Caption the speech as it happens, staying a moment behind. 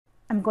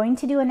I'm going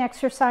to do an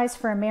exercise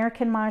for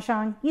American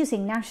Mahjong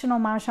using National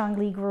Mahjong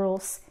League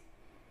rules.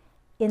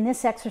 In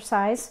this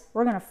exercise,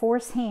 we're going to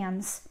force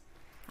hands.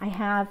 I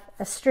have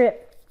a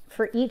strip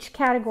for each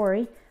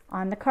category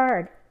on the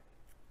card.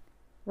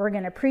 We're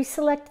going to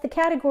pre-select the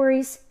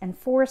categories and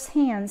force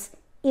hands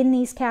in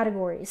these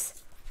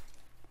categories.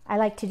 I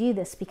like to do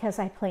this because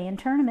I play in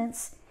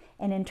tournaments,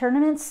 and in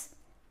tournaments,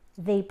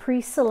 they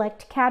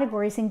pre-select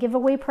categories and give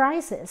away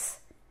prizes.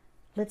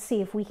 Let's see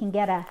if we can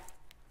get a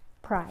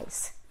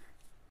prize.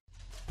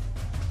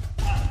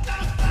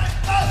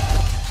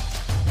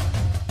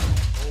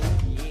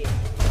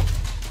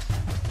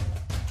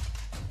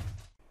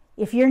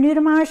 If you're new to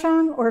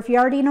Mahjong, or if you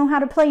already know how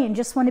to play and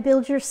just want to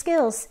build your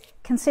skills,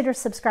 consider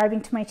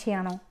subscribing to my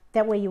channel.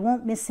 That way you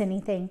won't miss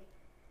anything.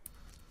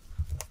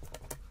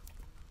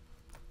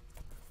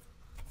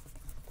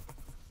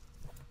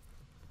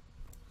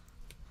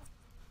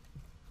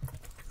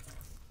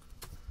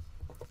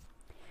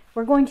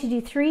 We're going to do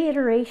 3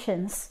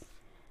 iterations.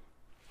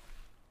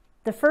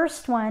 The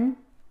first one,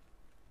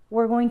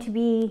 we're going to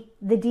be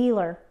the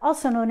dealer,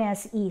 also known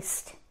as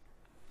East.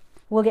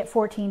 We'll get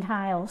 14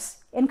 tiles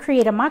and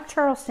create a mock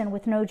Charleston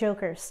with no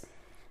jokers.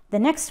 The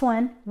next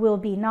one will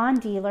be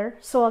non-dealer,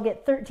 so I'll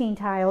get 13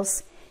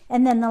 tiles.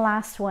 And then the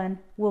last one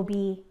will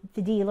be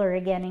the dealer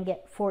again and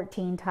get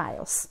 14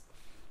 tiles.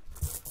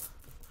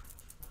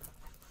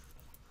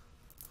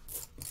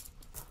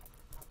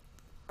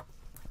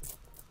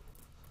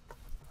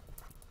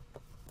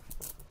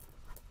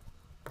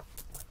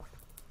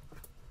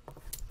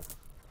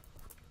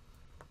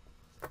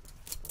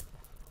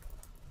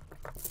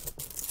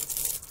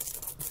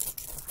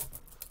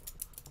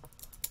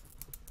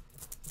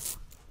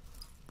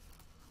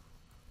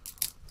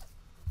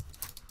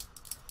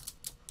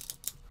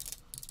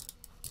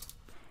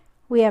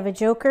 We have a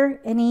joker,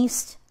 an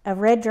East, a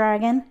red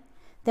dragon.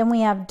 Then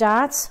we have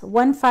dots,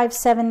 1, 5,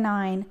 7,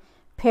 9,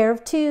 pair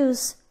of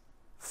 2s,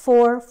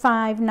 4,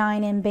 5,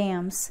 9, and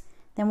bams.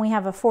 Then we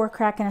have a 4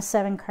 crack and a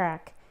 7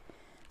 crack.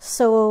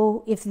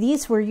 So if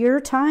these were your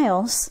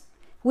tiles,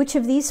 which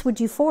of these would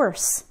you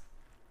force?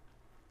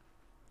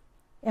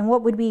 And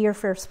what would be your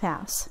first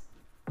pass?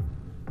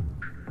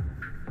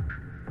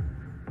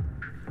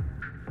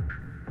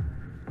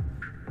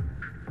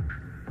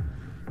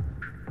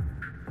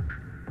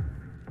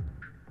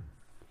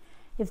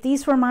 If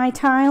these were my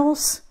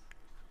tiles,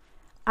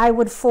 I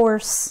would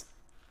force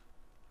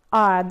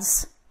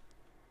odds.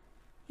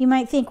 You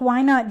might think,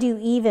 why not do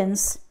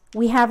evens?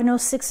 We have no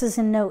 6s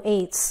and no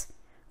 8s.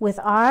 With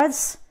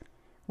odds,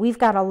 we've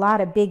got a lot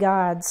of big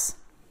odds.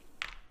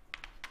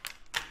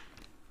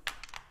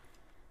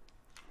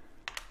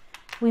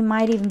 We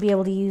might even be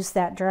able to use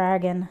that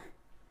dragon.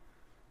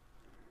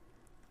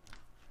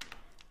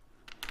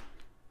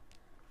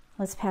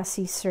 Let's pass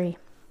these 3.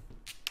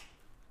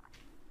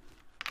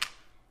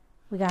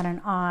 We got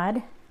an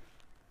odd.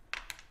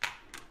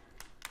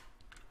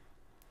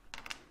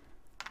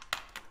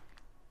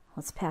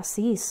 Let's pass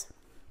these.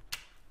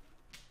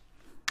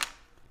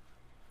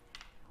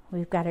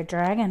 We've got a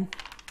dragon.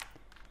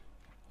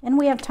 And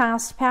we have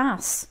tiles to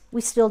pass. We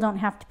still don't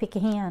have to pick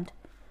a hand.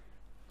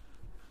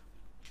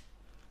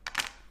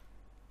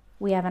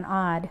 We have an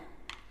odd.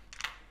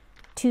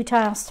 2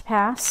 tiles to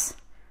pass.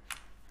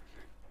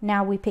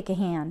 Now we pick a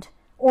hand.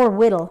 Or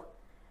whittle.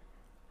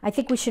 I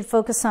think we should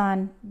focus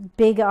on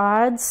big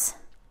odds.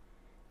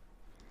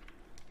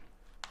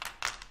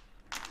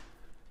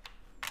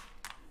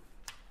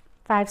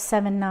 Five,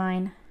 7,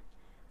 9.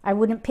 I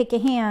wouldn't pick a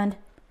hand,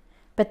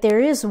 but there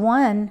is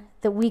one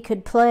that we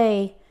could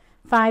play.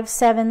 5,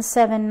 7,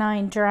 7,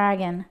 9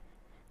 dragon.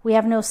 We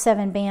have no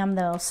 7 bam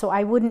though, so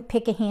I wouldn't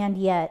pick a hand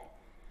yet.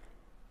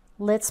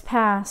 Let's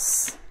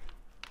pass.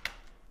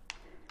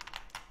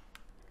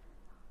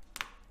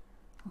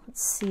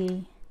 Let's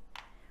see.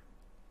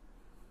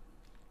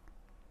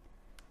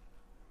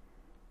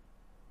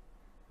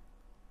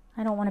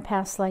 I don't want to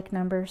pass like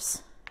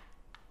numbers.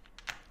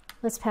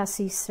 Let's pass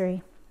these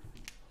 3.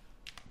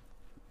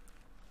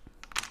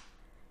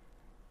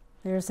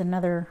 There's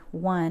another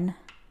 1.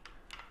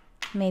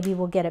 Maybe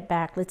we'll get it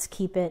back. Let's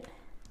keep it.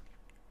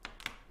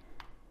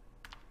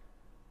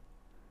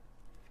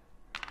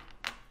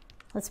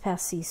 Let's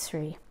pass these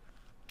 3.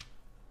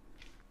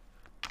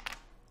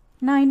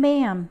 9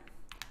 bam.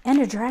 And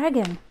a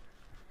dragon.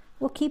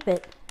 We'll keep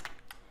it.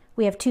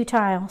 We have 2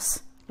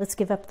 tiles. Let's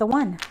give up the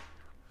 1.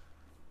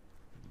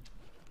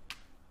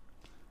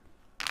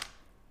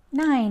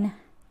 9.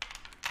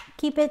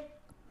 Keep it.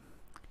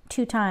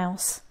 2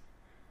 tiles.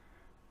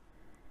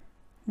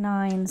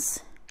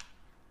 9s.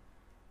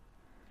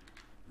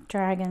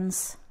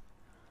 Dragons.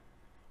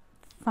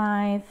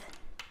 5,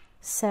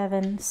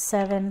 7,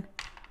 7,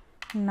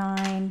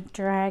 9.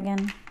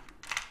 Dragon.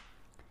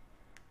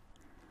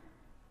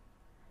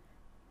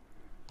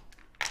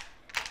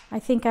 I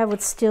think I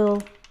would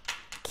still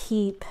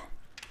keep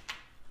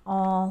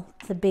all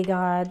the big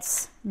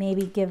odds.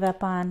 Maybe give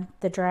up on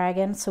the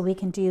dragon so we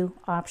can do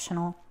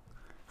optional.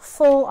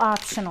 Full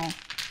optional.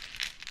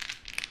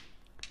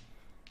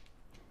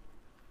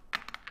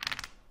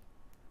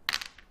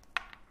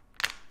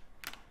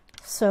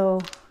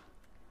 So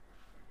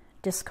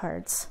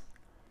discards.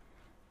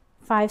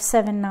 5,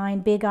 7, 9,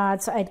 big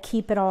odds I'd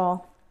keep it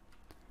all.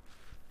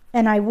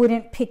 And I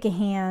wouldn't pick a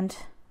hand.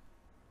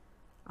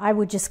 I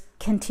would just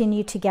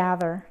continue to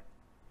gather.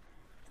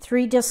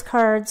 3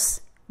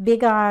 discards,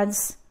 big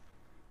odds,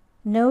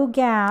 no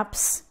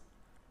gaps,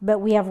 but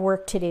we have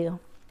work to do.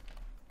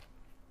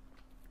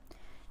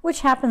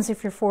 Which happens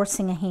if you're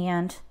forcing a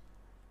hand.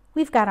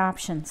 We've got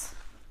options.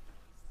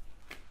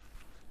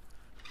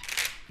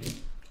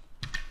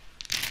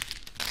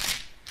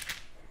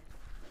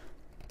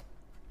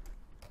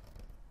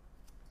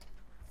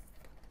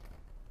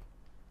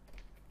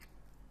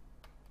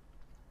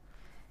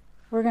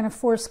 We're going to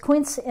force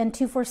quints and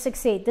 2, 4,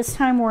 6, 8. This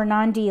time we're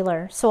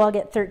non-dealer, so I'll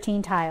get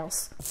 13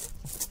 tiles.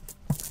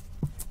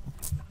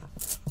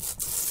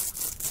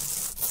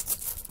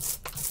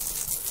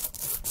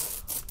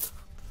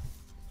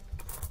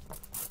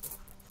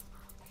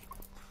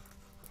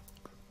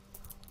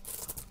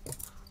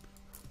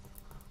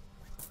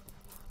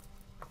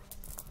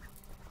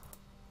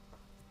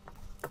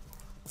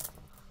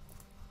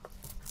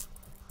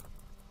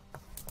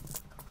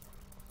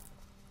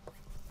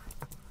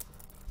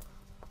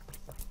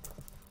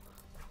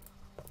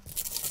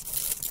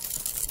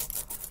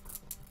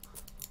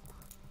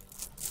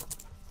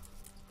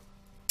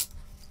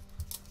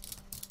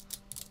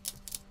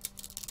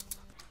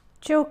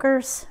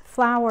 Jokers,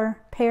 flower,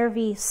 pair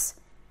vis,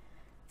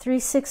 3,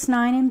 6,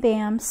 9 in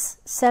bams,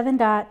 7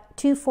 dot,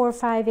 2, 4,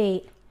 5,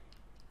 8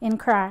 in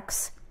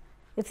cracks.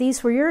 If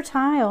these were your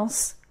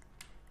tiles,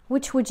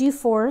 which would you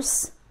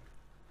force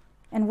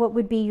and what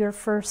would be your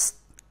first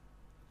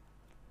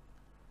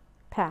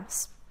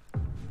pass?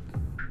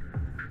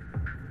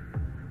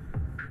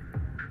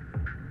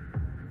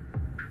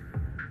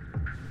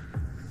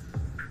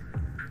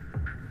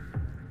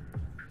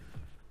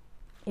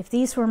 If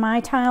these were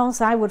my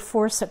tiles, I would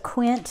force a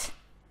quint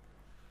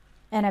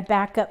and a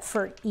backup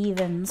for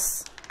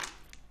evens.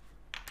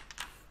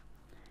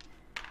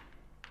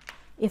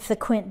 If the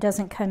quint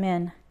doesn't come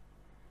in.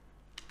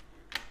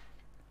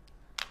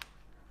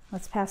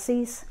 Let's pass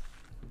these.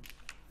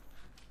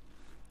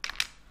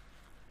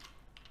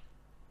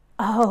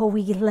 Oh,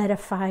 we let a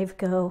 5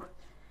 go.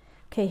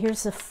 Okay,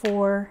 here's a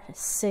 4,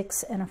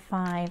 6, and a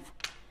 5.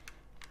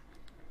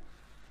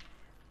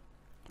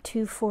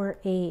 2, 4,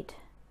 8,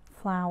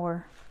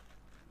 flower.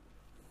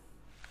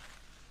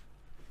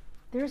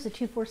 There's a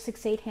 2, 4,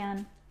 6, 8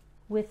 hand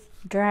with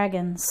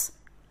dragons.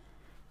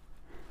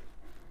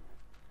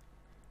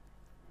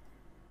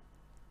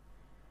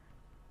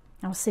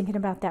 I was thinking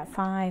about that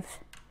 5.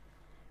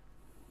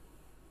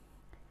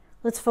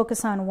 Let's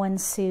focus on one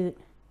suit.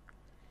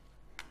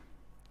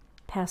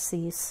 Pass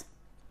these.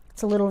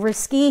 It's a little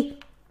risky.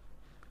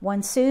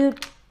 One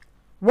suit.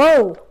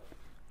 Whoa!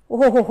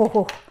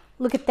 Whoa!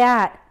 Look at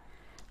that.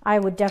 I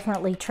would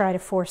definitely try to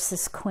force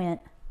this quint.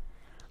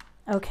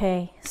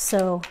 Okay,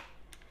 so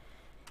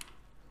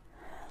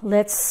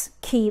let's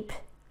keep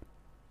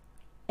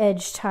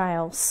edge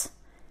tiles.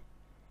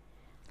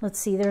 Let's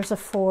see, there's a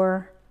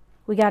 4.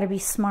 We got to be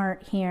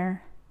smart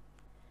here.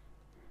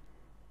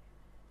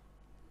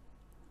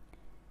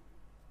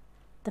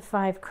 The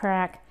 5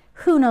 crack.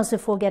 Who knows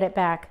if we'll get it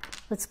back?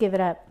 Let's give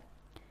it up.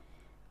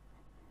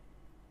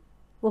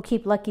 We'll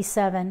keep lucky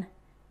 7.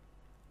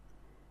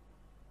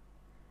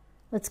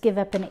 Let's give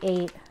up an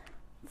 8.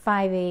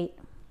 5, 8.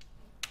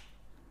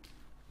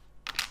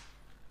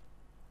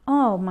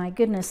 Oh my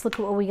goodness, look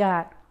at what we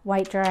got.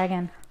 White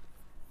dragon.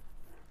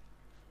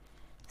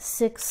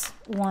 6,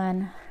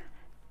 1.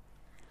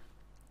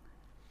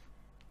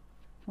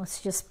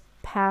 Let's just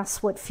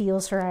pass what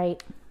feels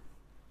right.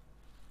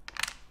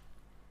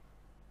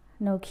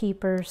 No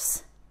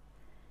keepers.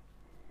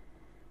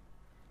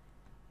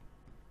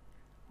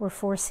 We're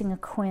forcing a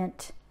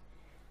quint.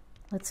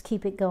 Let's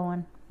keep it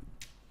going.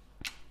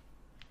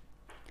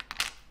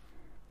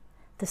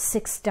 The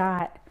 6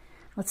 dot.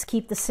 Let's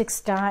keep the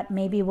 6 dot.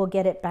 Maybe we'll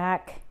get it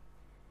back.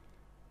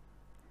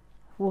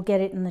 We'll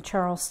get it in the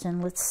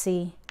Charleston. Let's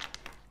see.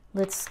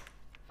 Let's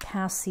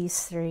pass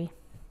these 3.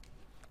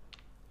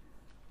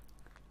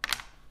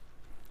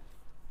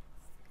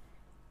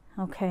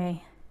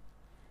 Okay.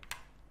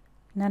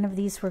 None of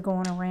these were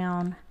going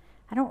around.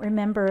 I don't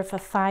remember if a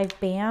 5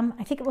 bam.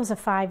 I think it was a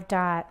 5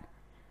 dot.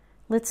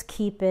 Let's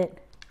keep it.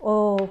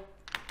 Oh,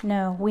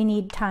 no. We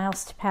need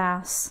tiles to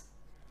pass.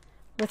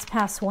 Let's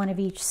pass one of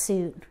each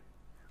suit.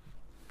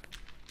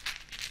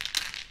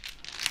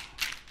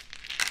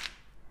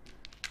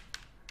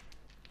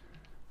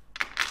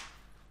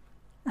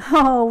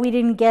 Oh, we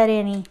didn't get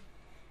any.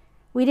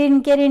 We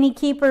didn't get any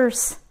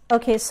keepers.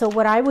 Okay, so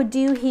what I would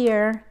do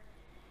here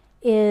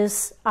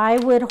is I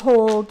would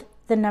hold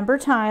the number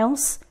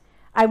tiles.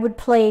 I would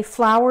play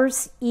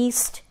flowers,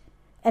 east,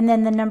 and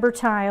then the number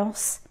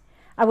tiles.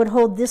 I would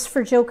hold this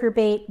for joker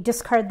bait,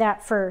 discard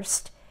that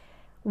first.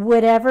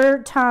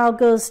 Whatever tile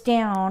goes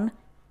down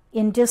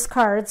in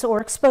discards or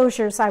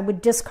exposures, I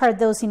would discard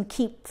those and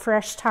keep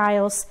fresh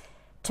tiles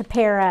to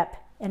pair up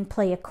and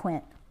play a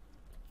quint.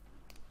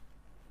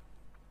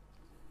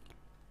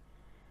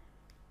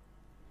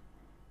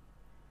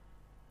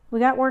 We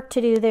got work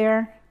to do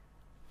there.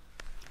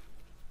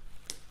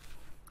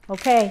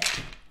 Okay,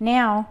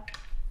 now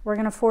we're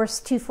going to force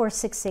 2, 4,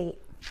 6, 8.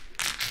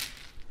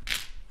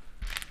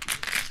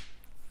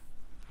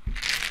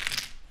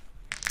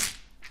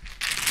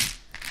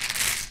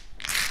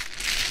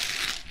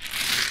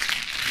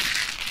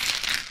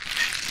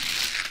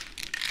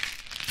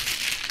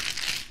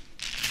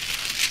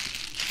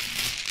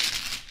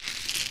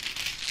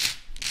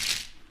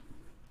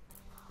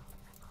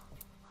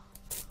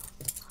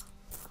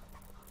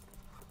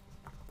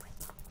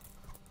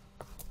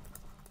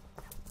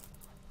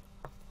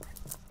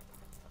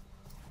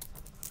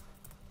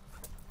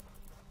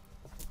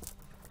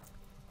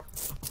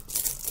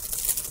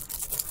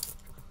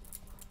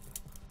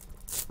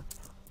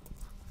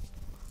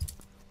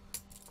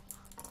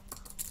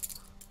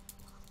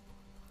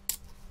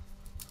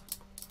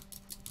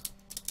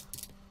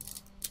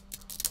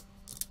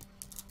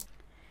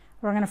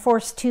 We're going to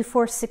force 2,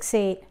 4, 6,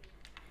 8.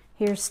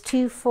 Here's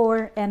 2,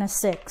 4, and a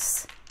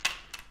 6.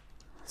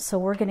 So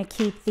we're going to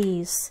keep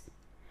these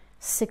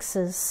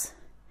 6s.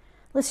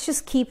 Let's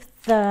just keep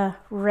the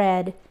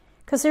red,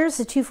 because there's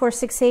a 2, 4,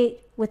 6, 8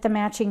 with the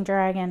matching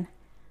dragon.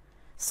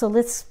 So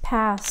let's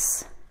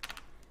pass.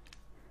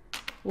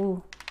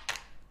 Ooh.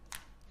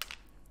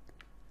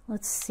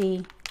 Let's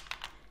see.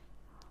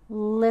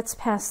 Let's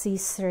pass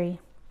these 3.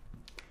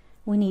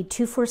 We need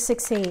 2, 4,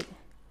 6, 8.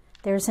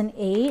 There's an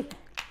 8.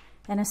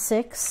 And a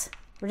 6.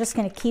 We're just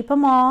going to keep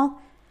them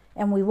all,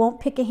 and we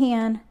won't pick a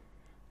hand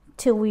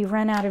till we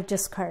run out of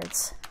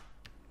discards.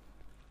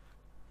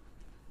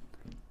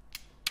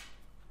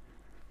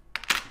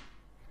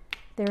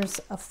 There's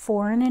a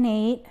 4 and an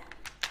 8.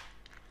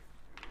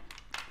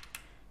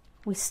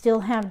 We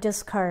still have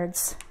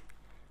discards.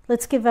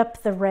 Let's give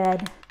up the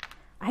red.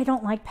 I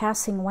don't like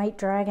passing white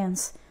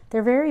dragons.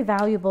 They're very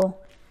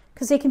valuable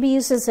because they can be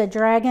used as a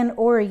dragon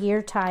or a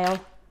year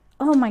tile.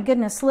 Oh my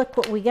goodness, look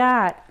what we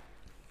got.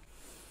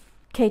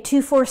 Okay,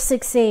 2, 4,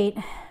 6, 8.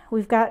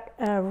 We've got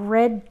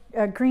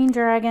a green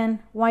dragon,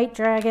 white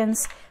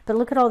dragons, but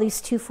look at all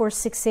these 2, 4,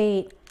 6,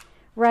 8.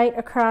 Right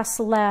across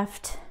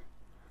left.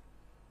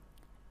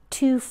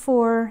 2,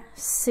 4,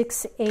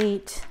 6,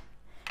 8.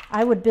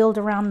 I would build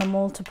around the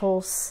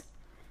multiples.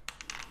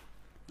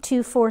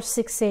 2, 4,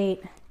 6,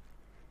 8.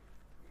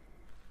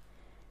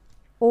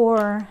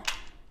 Or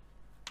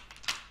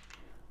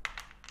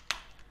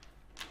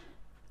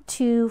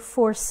 2,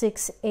 4,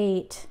 6,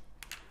 8.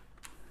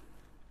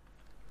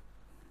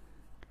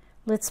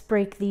 Let's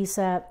break these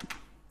up.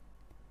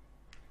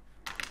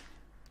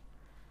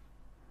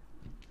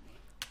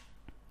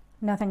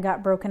 Nothing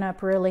got broken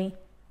up really.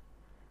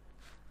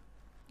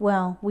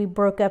 Well, we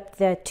broke up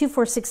the 2,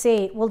 4, 6,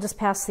 8. We'll just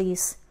pass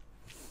these.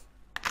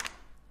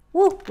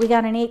 Woo, we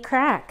got an 8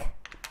 crack.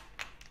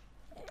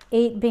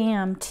 8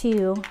 bam,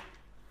 2.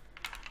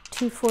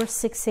 2, 4,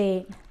 6,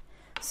 8.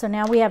 So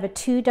now we have a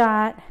 2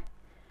 dot.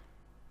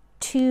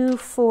 2,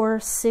 4,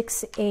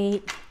 6,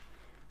 8.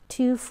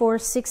 2, 4,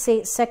 6,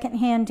 8, second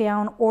hand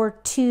down, or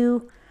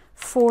 2,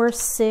 4,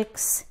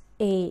 6,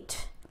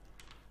 8.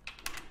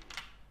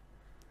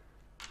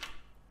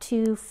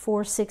 2,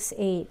 4, 6,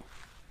 8.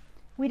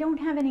 We don't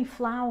have any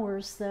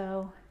flowers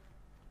though.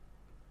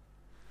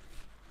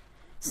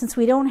 Since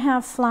we don't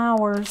have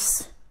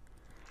flowers,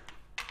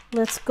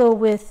 let's go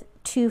with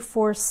 2,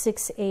 4,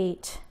 6,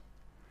 8.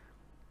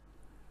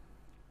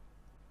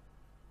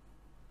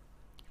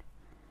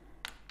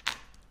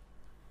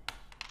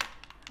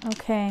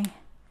 Okay.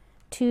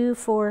 2,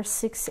 4,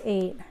 6,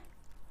 8.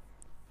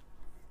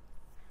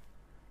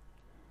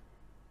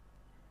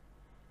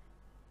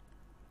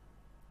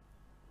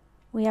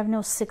 We have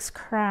no 6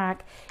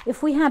 crack.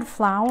 If we had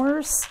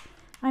flowers,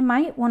 I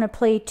might want to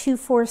play 2,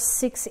 4,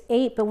 6,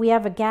 8, but we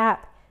have a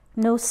gap.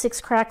 No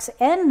 6 cracks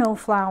and no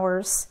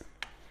flowers.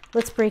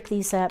 Let's break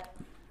these up.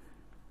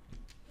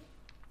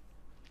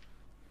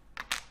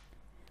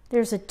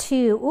 There's a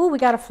 2. Ooh, we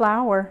got a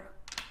flower.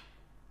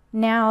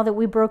 Now that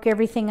we broke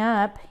everything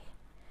up,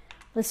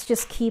 let's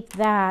just keep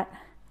that.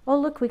 Oh,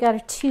 look, we got a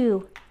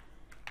 2.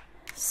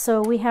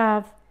 So we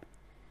have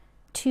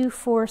 2,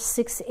 4,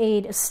 6,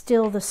 8 is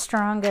still the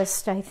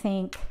strongest, I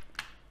think.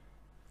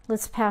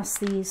 Let's pass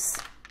these.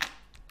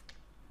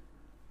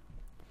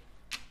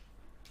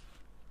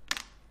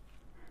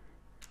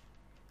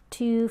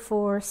 Two,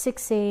 4,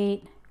 6,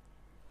 8.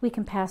 We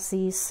can pass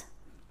these.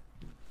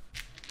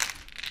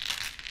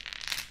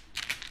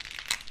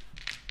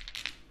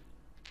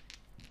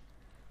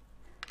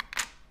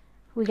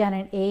 We got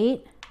an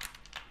 8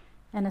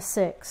 and a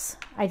 6.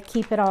 I'd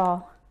keep it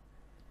all.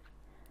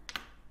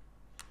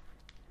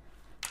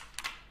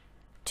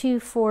 2,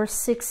 4,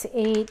 6,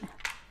 8.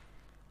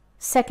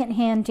 Second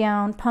hand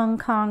down, pung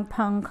kong,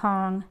 pung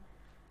kong.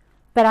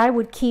 But I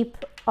would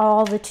keep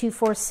all the 2,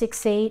 4,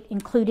 6, 8,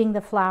 including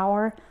the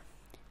flower,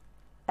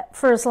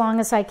 for as long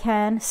as I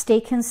can. Stay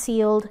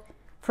concealed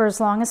for as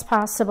long as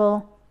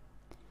possible.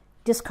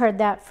 Discard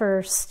that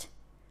first.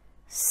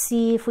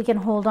 See if we can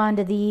hold on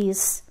to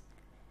these.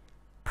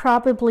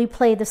 Probably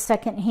play the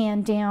second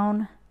hand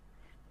down.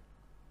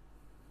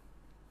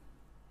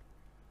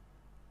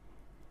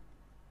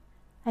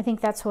 I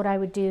think that's what I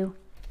would do.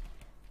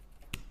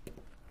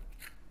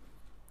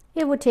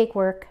 It would take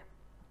work,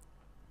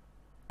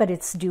 but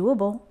it's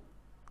doable.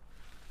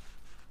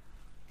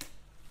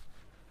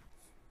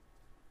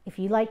 If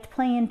you liked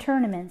playing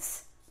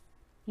tournaments,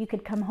 you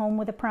could come home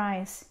with a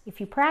prize. If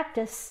you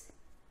practice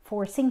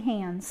forcing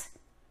hands,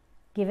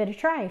 give it a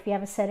try if you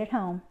have a set at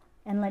home,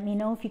 and let me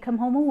know if you come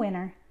home a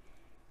winner.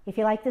 If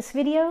you like this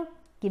video,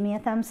 give me a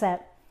thumbs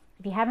up.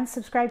 If you haven't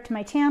subscribed to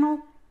my channel,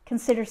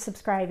 consider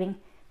subscribing.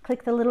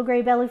 Click the little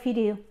gray bell if you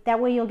do. That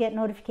way you'll get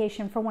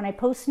notification for when I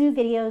post new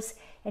videos,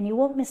 and you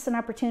won't miss an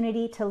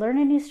opportunity to learn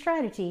a new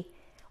strategy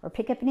or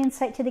pick up an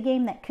insight to the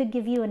game that could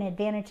give you an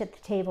advantage at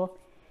the table.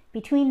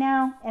 Between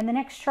now and the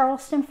next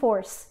Charleston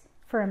Force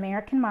for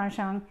American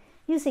Mahjong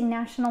using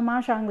National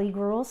Mahjong League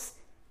rules,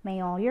 may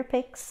all your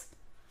picks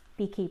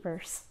be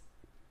keepers.